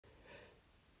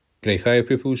Grade 5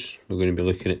 pupils, we're going to be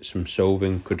looking at some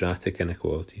solving quadratic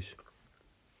inequalities.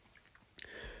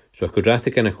 So a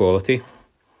quadratic inequality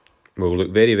will look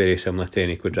very, very similar to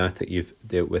any quadratic you've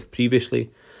dealt with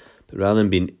previously, but rather than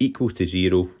being equal to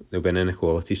 0, there'll be an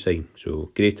inequality sign.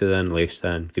 So greater than, less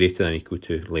than, greater than equal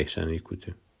to, less than equal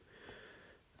to.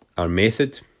 Our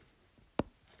method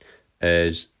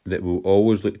is that we'll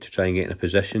always look to try and get in a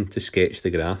position to sketch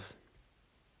the graph.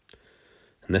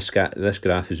 And this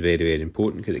graph is very, very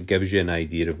important because it gives you an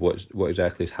idea of what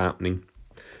exactly is happening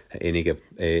at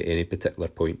any particular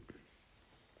point.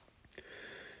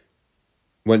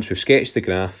 Once we've sketched the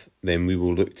graph, then we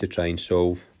will look to try and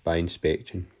solve by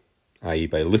inspection, i.e.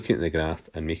 by looking at the graph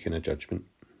and making a judgment.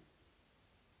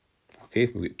 Okay,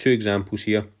 we've got two examples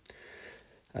here,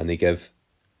 and they give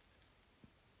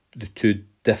the two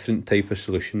different type of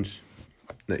solutions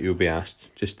that you'll be asked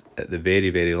just at the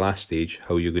very, very last stage,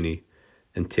 how you're going to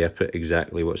interpret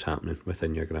exactly what's happening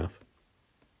within your graph.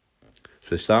 So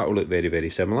the start will look very, very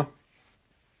similar,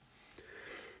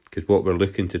 because what we're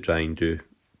looking to try and do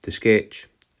to sketch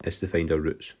is to find our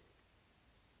roots.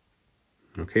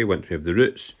 Okay, once we have the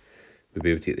roots, we'll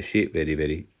be able to get the shape very,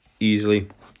 very easily,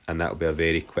 and that will be a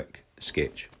very quick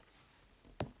sketch.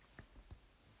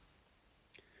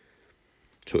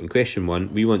 So in question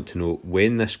 1, we want to know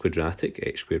when this quadratic,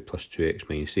 x squared plus 2x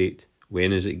minus 8,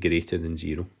 when is it greater than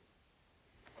 0?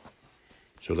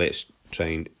 So let's try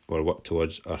and work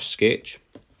towards our sketch.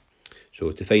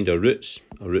 So to find our roots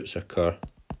occur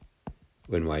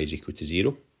when y is equal to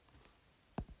 0.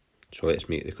 So let's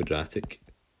make the quadratic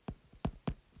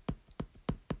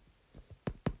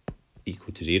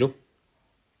equal to 0.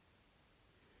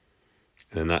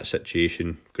 And in that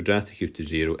situation, quadratic equal to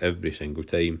 0 every single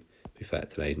time, we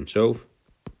factorise and solve.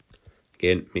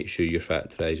 Again, make sure you're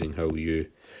factorising how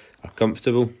you are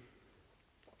comfortable.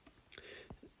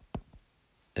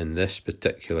 In this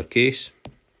particular case,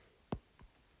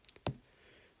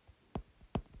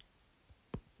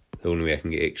 the only way I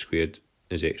can get x squared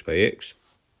is x by x.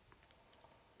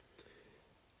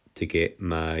 To get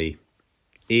my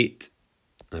 8,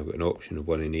 I've got an option of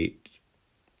 1 and 8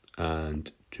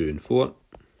 and 2 and 4.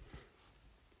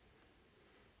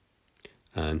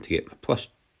 And to get my plus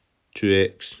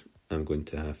 2x, I'm going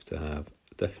to have a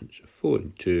difference of 4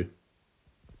 and 2.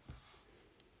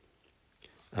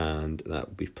 And that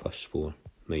will be plus 4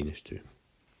 minus 2.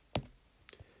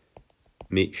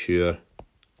 Make sure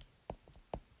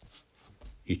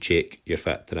you check your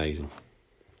factorising.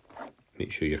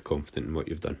 Make sure you're confident in what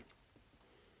you've done.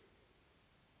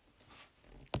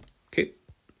 Okay,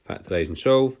 factorise and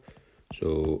solve.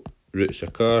 So roots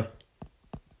occur,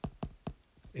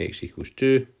 x equals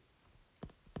 2.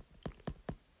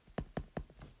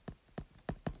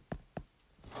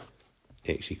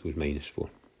 X equals minus 4.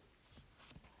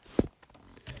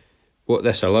 What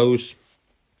this allows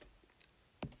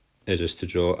is us to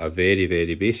draw a very,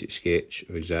 very basic sketch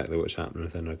of exactly what's happening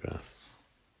within our graph.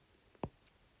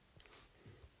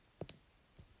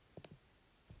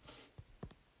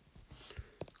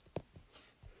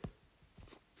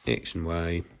 X and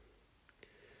y,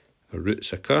 our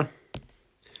roots occur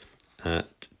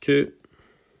at 2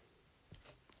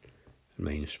 and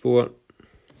minus 4,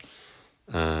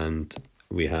 and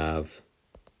we have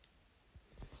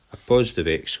a positive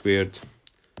x squared,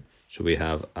 so we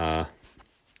have a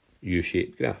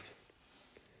U-shaped graph.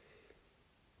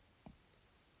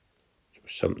 So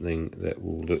something that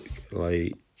will look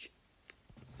like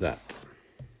that.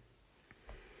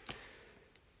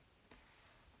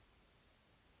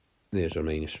 There's our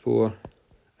minus 4,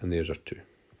 and there's our 2.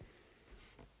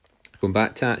 Going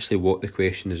back to actually what the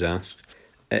question is asked,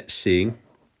 it's saying,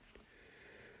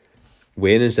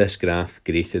 when is this graph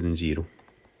greater than 0?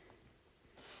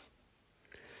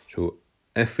 So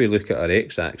if we look at our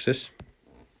x-axis,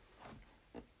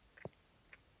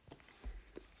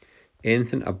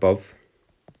 anything above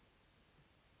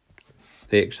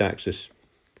the x-axis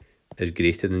is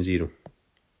greater than 0.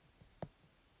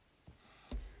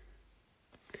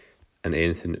 And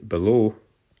anything below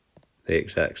the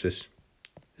x-axis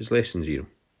is less than 0.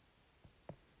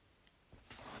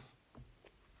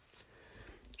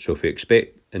 So if we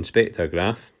inspect our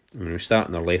graph, and we start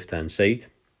on our left-hand side,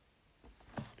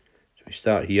 so we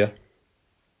start here,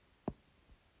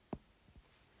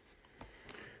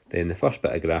 then the first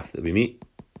bit of graph that we meet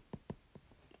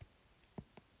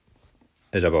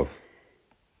is above.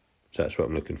 So that's what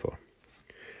I'm looking for.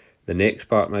 The next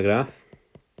part of my graph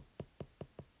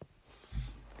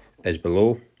is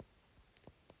below,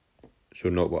 so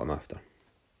not what I'm after.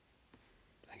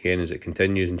 Again, as it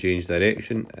continues and changes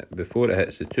direction, before it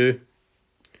hits the 2,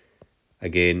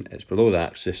 again, it's below the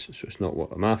axis, so it's not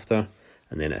what I'm after,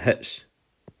 and then it hits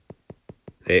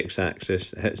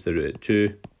x-axis, it hits the root at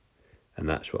 2, and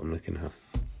that's what I'm looking at.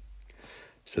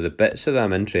 So the bits that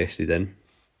I'm interested in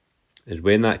is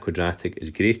when that quadratic is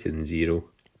greater than 0,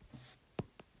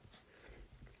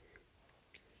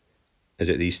 is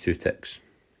it these two ticks?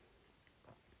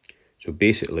 So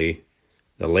basically,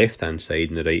 the left-hand side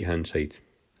and the right-hand side,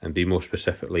 and be more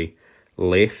specifically,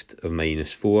 left of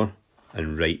 -4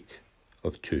 and right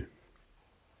of 2.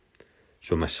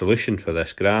 So my solution for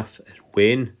this graph is,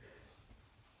 when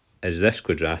is this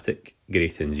quadratic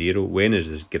greater than 0? When is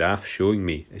this graph showing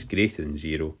me it's greater than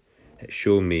 0? It's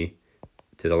showing me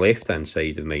to the left-hand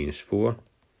side of -4,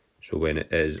 so when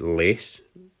it is less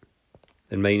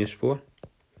than -4,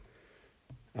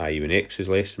 i.e. when x is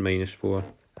less than -4,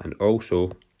 and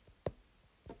also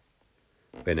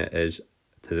when it is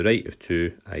to the right of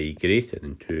 2, i.e. greater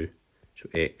than 2, so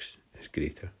x is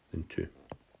greater than 2.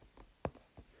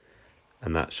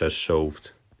 And that's us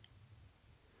solved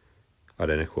our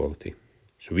inequality.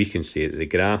 So we can say that the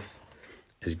graph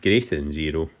is greater than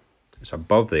 0, it's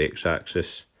above the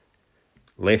x-axis,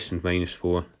 less than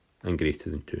 -4, and greater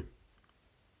than 2.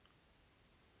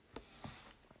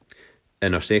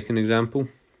 In our second example,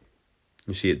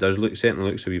 you see it does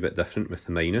certainly looks a wee bit different with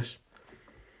the minus.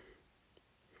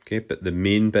 Okay, but the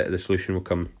main bit of the solution will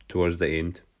come towards the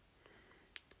end,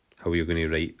 how we're going to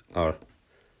write our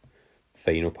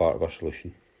final part of our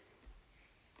solution.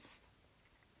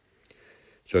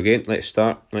 So again, let's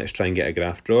try and get a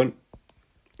graph drawn.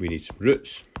 We need some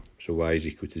roots, so y is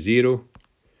equal to 0,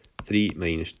 3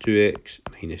 minus 2x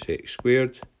minus x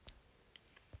squared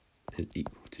is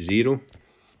equal to 0.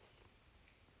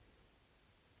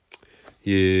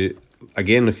 You,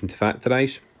 again, looking to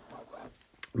factorise,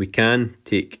 we can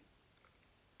take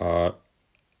all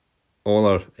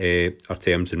our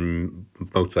terms and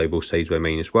multiply both sides by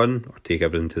 -1, or take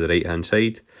everything to the right hand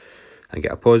side and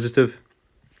get a positive.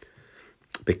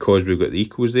 Because we've got the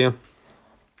equals there,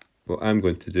 what I'm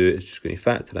going to do is just going to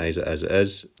factorise it as it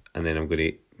is, and then I'm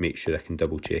going to make sure I can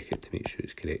double check it to make sure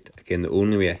it's correct. Again, the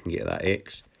only way I can get that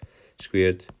x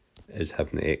squared is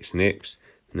having the x and x.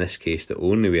 In this case, the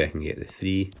only way I can get the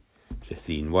 3 is a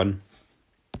 3 and 1.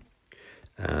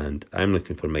 And I'm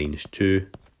looking for -2.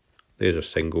 There's a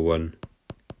single one.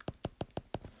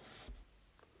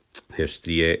 There's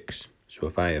 3x. So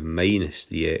if I have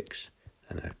 -3x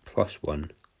and I have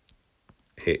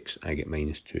 +1x, I get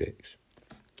 -2x.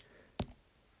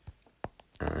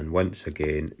 And once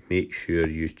again, make sure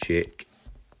you check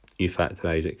you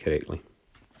factorise it correctly.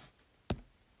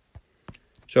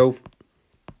 Solve.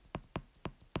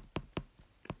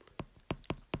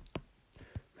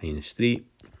 -3,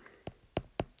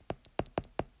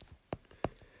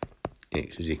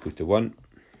 x is equal to 1.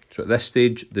 So at this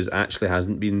stage, there actually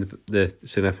hasn't been the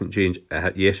significant change.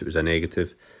 Yes, it was a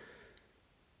negative,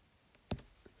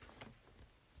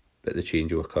 but the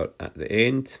change will occur at the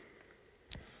end.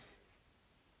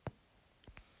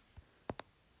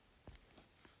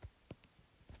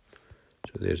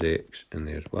 So there's x and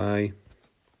there's y.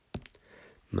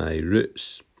 My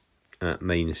roots at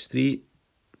 -3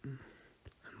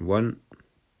 and 1.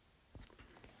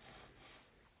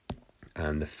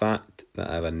 And the fact that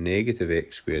I have a negative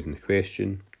x squared in the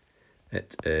question,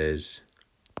 it is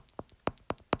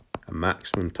a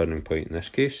maximum turning point in this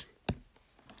case.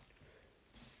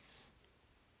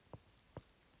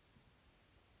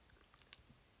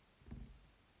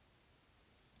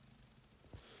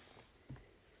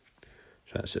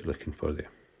 So that's it looking for there.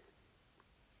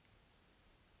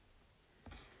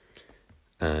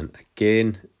 And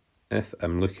again, if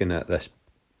I'm looking at this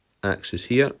axis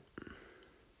here,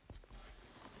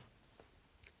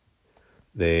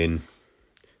 then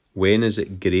when is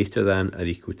it greater than or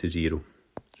equal to 0?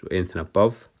 So anything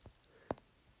above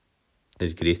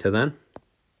is greater than.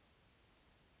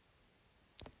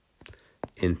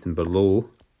 Anything below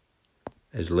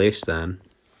is less than.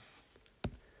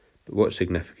 But what's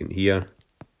significant here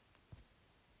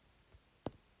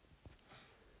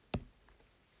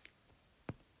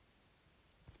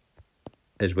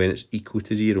is when it's equal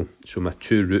to 0. So my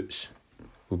two roots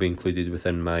will be included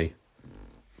within my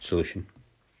solution.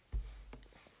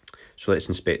 So let's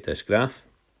inspect this graph.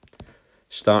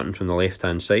 Starting from the left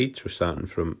hand side, so starting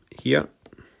from here.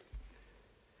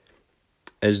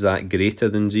 Is that greater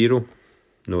than 0?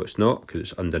 No, it's not, because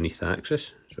it's underneath the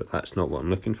axis, so that's not what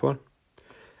I'm looking for.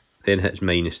 Then hits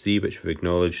 -3, which we've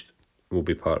acknowledged will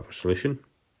be part of our solution,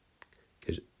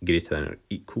 because greater than or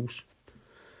equals.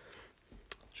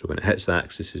 So when it hits the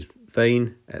axis is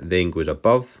fine, it then goes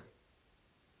above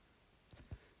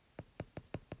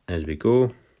as we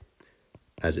go.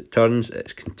 As it turns,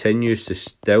 it continues to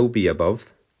still be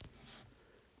above,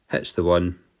 hits the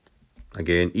 1,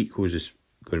 again equals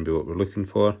going to be what we're looking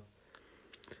for,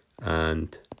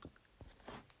 and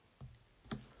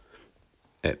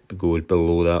it goes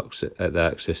below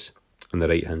the axis on the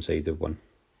right hand side of 1.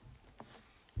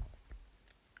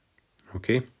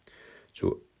 Okay,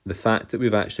 so the fact that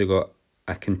we've actually got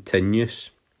a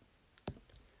continuous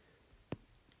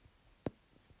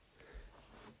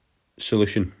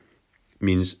solution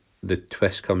means the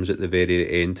twist comes at the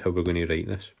very end how we're going to write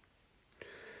this.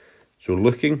 So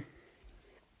looking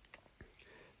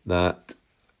that,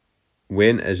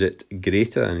 when is it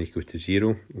greater than or equal to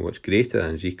 0? Well, it's greater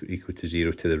than or equal to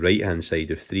 0 to the right hand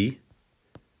side of 3.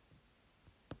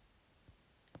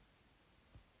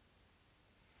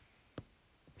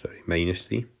 Sorry, minus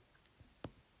 3.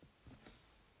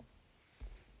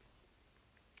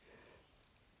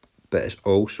 But it's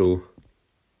also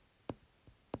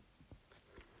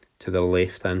to the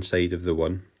left hand side of the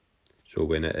 1. So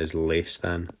when it is less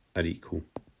than or equal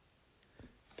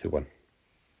to 1.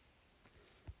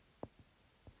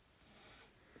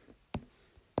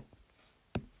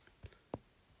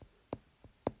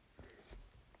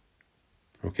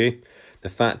 Okay, the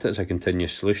fact that it's a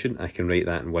continuous solution, I can write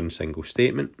that in one single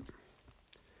statement.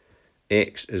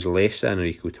 X is less than or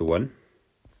equal to 1.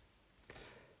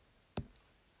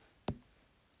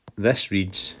 This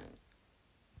reads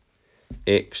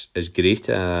x is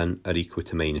greater than or equal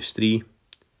to minus 3,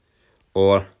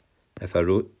 or if I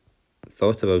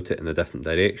thought about it in a different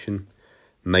direction,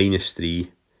 minus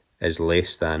 3 is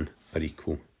less than or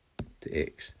equal to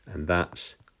x, and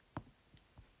that's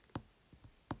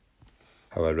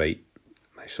how I write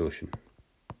my solution.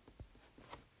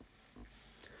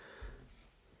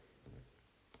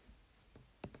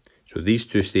 So these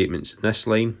two statements in this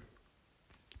line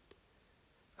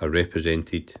are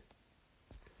represented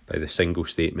by the single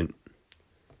statement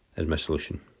as my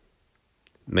solution.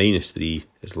 Minus 3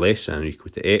 is less than or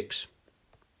equal to x,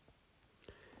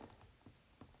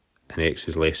 and x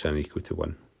is less than or equal to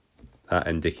 1. That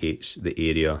indicates the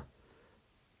area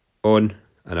on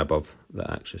and above the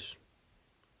axis.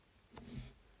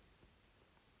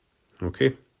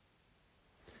 Okay,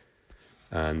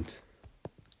 and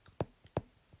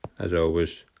as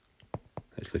always,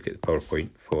 let's look at the PowerPoint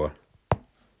for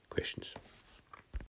questions.